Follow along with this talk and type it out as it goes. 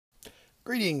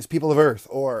Greetings, people of Earth,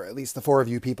 or at least the four of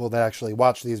you people that actually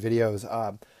watch these videos.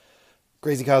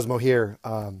 Crazy Kahzmoh here,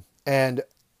 and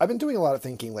I've been doing a lot of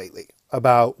thinking lately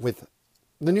about with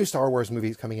the new Star Wars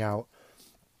movies coming out,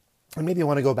 and maybe I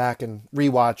want to go back and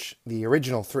rewatch the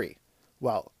original three.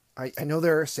 Well, I know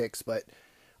there are six, but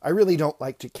I really don't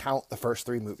like to count the first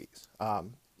three movies.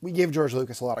 We gave George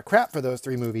Lucas a lot of crap for those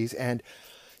three movies, and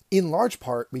in large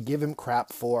part, we give him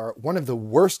crap for one of the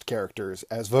worst characters,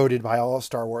 as voted by all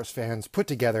Star Wars fans put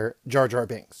together, Jar Jar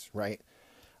Binks, right?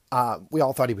 We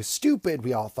all thought he was stupid.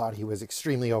 We all thought he was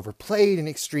extremely overplayed and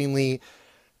extremely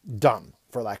dumb,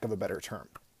 for lack of a better term.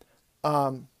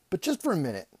 But just for a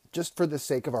minute, just for the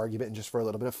sake of argument and just for a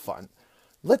little bit of fun,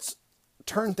 let's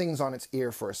turn things on its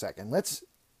ear for a second. Let's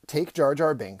take Jar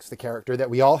Jar Binks, the character that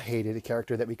we all hated, a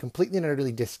character that we completely and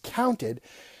utterly discounted,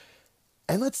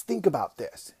 and let's think about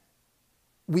this.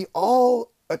 We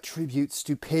all attribute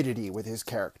stupidity with his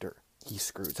character. He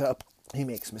screws up. He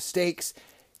makes mistakes.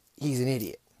 He's an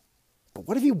idiot. But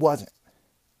what if he wasn't?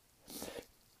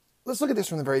 Let's look at this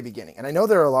from the very beginning. And I know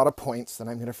there are a lot of points that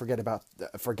I'm going to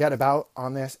forget about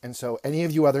on this. And so any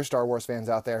of you other Star Wars fans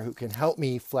out there who can help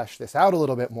me flesh this out a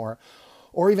little bit more,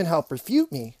 or even help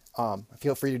refute me,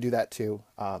 feel free to do that too.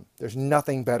 There's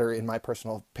nothing better, in my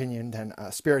personal opinion, than a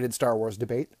spirited Star Wars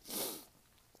debate.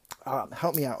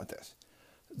 Help me out with this.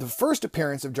 The first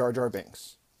appearance of Jar Jar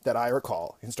Binks that I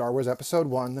recall in Star Wars Episode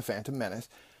 1, The Phantom Menace,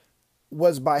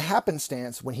 was by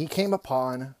happenstance when he came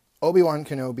upon Obi-Wan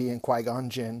Kenobi and Qui-Gon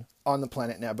Jinn on the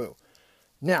planet Naboo.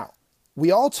 Now,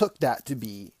 we all took that to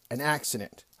be an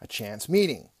accident, a chance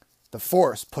meeting, the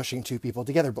Force pushing two people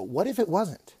together. But what if it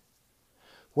wasn't?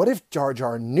 What if Jar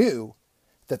Jar knew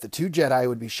that the two Jedi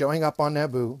would be showing up on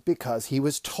Naboo because he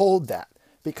was told that?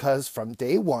 Because from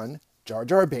day one, Jar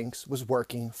Jar Binks was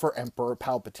working for Emperor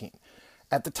Palpatine.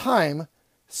 At the time,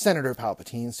 Senator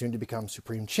Palpatine, soon to become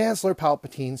Supreme Chancellor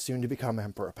Palpatine, soon to become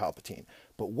Emperor Palpatine.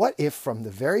 But what if from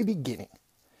the very beginning,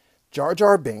 Jar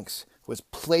Jar Binks was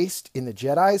placed in the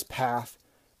Jedi's path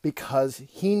because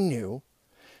he knew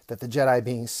that the Jedi,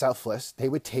 being selfless, they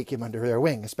would take him under their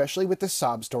wing, especially with the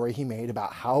sob story he made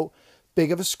about how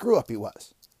big of a screw-up he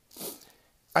was.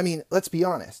 I mean, let's be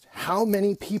honest. How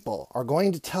many people are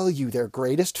going to tell you their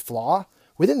greatest flaw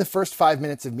within the first 5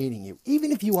 minutes of meeting you,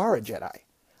 even if you are a Jedi?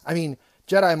 I mean,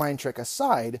 Jedi mind trick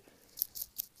aside,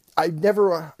 I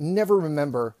never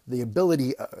remember the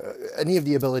ability, any of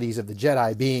the abilities of the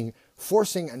Jedi being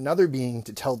forcing another being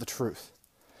to tell the truth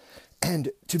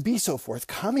and to be so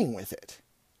forthcoming with it.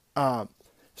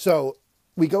 So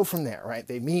we go from there, right?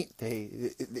 They meet,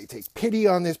 they take pity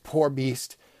on this poor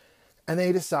beast, and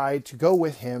they decide to go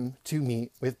with him to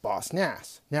meet with Boss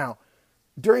Nass. Now,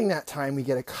 during that time, we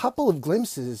get a couple of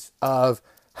glimpses of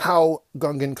how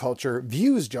Gungan culture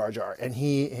views Jar Jar, and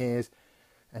he is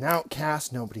an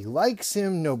outcast. Nobody likes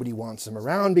him. Nobody wants him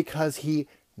around because he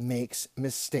makes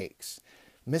mistakes.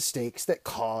 Mistakes that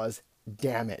cause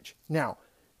damage. Now,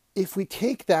 if we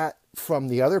take that from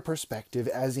the other perspective,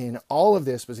 as in all of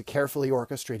this was a carefully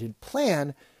orchestrated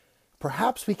plan,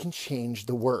 perhaps we can change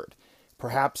the word.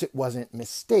 Perhaps it wasn't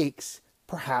mistakes.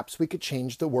 Perhaps we could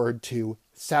change the word to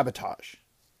sabotage.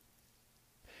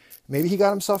 Maybe he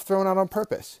got himself thrown out on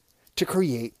purpose to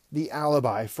create the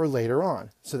alibi for later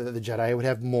on so that the Jedi would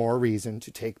have more reason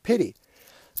to take pity.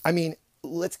 I mean,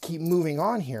 let's keep moving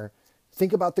on here.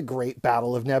 Think about the Great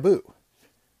Battle of Naboo.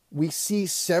 We see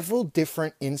several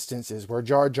different instances where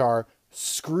Jar Jar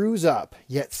screws up,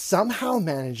 yet somehow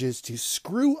manages to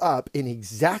screw up in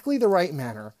exactly the right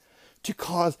manner to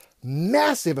cause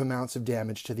massive amounts of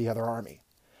damage to the other army.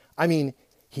 I mean,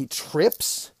 he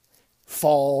trips,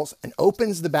 falls, and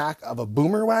opens the back of a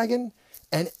boomer wagon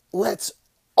and lets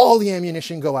all the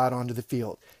ammunition go out onto the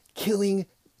field, killing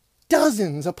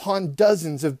dozens upon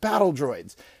dozens of battle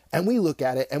droids. And we look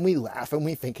at it and we laugh and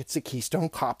we think it's a Keystone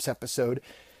Cops episode,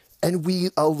 and we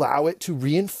allow it to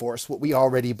reinforce what we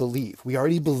already believe. We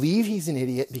already believe he's an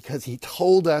idiot because he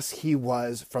told us he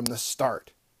was from the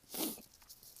start.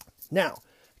 Now,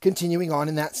 continuing on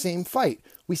in that same fight,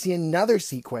 we see another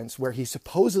sequence where he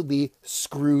supposedly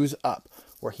screws up,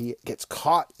 where he gets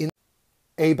caught in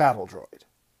a battle droid.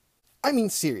 I mean,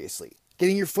 seriously,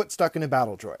 getting your foot stuck in a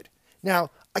battle droid.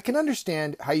 Now, I can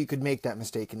understand how you could make that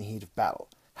mistake in the heat of battle.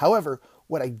 However,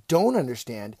 what I don't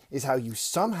understand is how you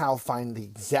somehow find the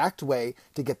exact way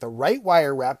to get the right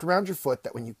wire wrapped around your foot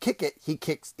that when you kick it,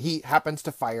 he happens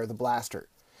to fire the blaster.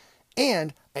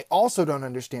 And I also don't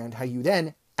understand how you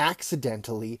then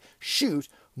accidentally shoot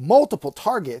multiple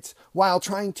targets while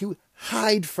trying to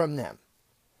hide from them.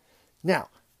 Now,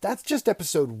 that's just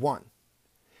episode 1.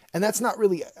 And that's not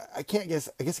really, I guess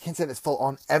I can't say that's full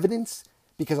on evidence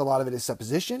because a lot of it is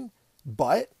supposition,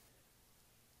 but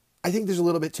I think there's a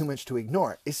little bit too much to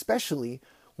ignore, especially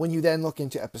when you then look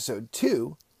into episode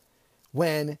 2,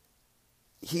 when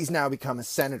he's now become a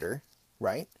senator,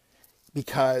 right?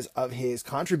 Because of his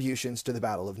contributions to the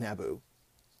Battle of Naboo,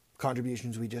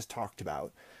 contributions we just talked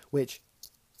about, which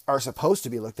are supposed to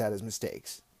be looked at as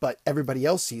mistakes, but everybody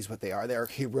else sees what they are. They're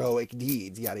heroic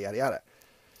deeds, yada, yada, yada.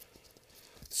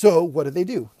 So what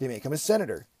do? They make him a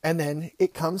senator. And then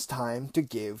it comes time to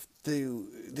give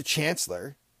the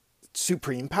chancellor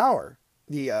supreme power.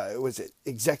 Was it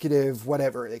executive,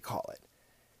 whatever they call it.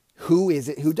 Who is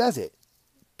it who does it?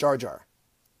 Jar Jar.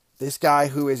 This guy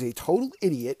who is a total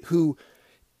idiot, who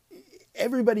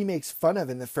everybody makes fun of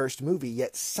in the first movie,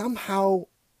 yet somehow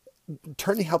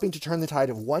helping to turn the tide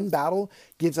of one battle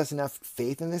gives us enough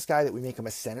faith in this guy that we make him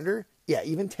a senator. Yeah,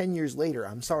 even 10 years later,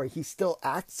 I'm sorry, he still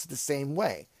acts the same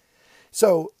way.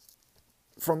 So,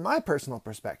 from my personal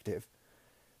perspective,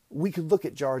 we could look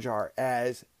at Jar Jar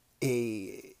as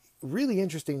a really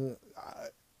interesting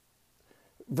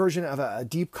version of a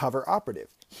deep cover operative.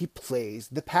 He plays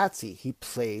the patsy. He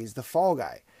plays the fall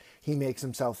guy. He makes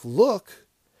himself look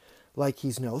like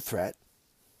he's no threat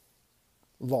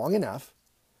long enough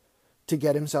to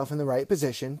get himself in the right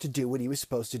position to do what he was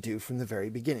supposed to do from the very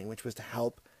beginning, which was to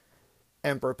help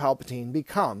Emperor Palpatine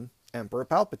become Emperor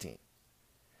Palpatine.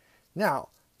 Now,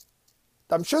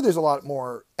 I'm sure there's a lot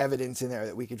more evidence in there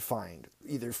that we could find,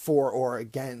 either for or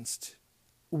against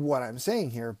what I'm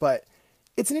saying here, but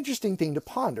it's an interesting thing to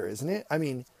ponder, isn't it? I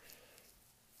mean,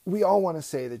 we all want to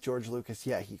say that George Lucas,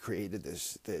 yeah, he created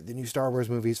the new Star Wars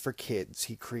movies for kids.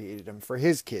 He created them for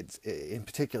his kids, in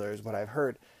particular, is what I've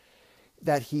heard.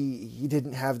 That he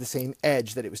didn't have the same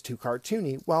edge, that it was too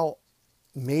cartoony. Well,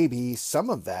 maybe some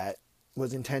of that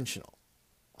was intentional.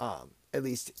 At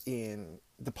least in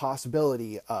the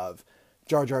possibility of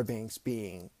Jar Jar Binks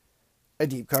being a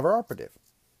deep cover operative.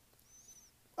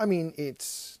 I mean,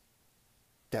 it's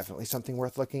definitely something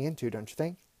worth looking into, don't you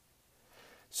think?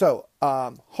 So,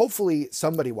 hopefully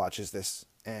somebody watches this,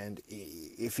 and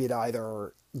if it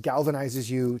either galvanizes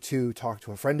you to talk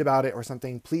to a friend about it or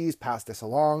something, please pass this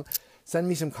along. Send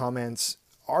me some comments,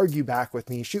 argue back with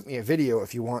me, shoot me a video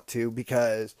if you want to,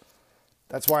 because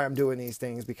that's why I'm doing these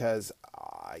things, because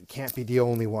I can't be the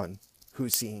only one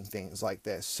who's seeing things like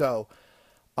this. So,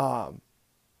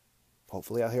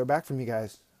 hopefully I'll hear back from you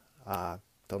guys.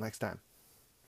 Till next time.